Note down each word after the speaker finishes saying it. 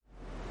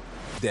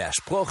Der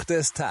Spruch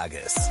des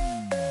Tages.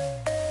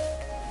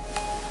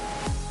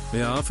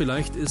 Ja,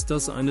 vielleicht ist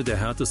das eine der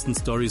härtesten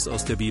Storys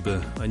aus der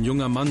Bibel. Ein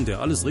junger Mann,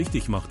 der alles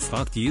richtig macht,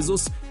 fragt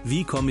Jesus,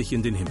 wie komme ich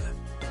in den Himmel?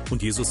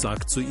 Und Jesus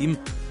sagt zu ihm,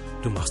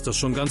 du machst das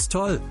schon ganz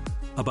toll,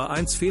 aber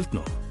eins fehlt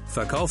noch.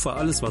 Verkaufe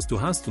alles, was du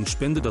hast und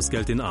spende das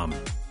Geld den Armen.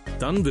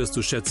 Dann wirst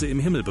du Schätze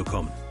im Himmel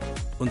bekommen.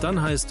 Und dann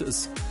heißt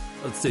es,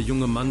 als der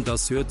junge Mann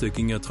das hörte,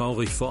 ging er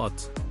traurig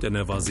fort, denn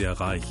er war sehr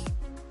reich.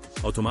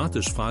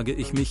 Automatisch frage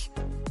ich mich,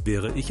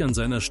 wäre ich an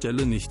seiner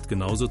Stelle nicht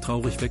genauso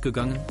traurig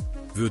weggegangen?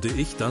 Würde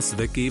ich das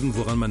weggeben,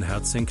 woran mein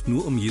Herz hängt,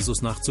 nur um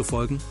Jesus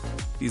nachzufolgen?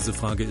 Diese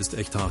Frage ist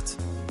echt hart.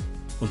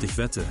 Und ich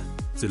wette,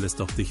 sie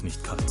lässt auch dich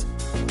nicht kalt.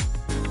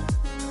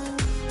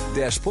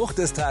 Der Spruch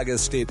des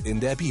Tages steht in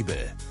der Bibel.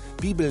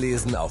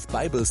 Bibellesen auf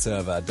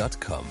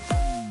bibleserver.com.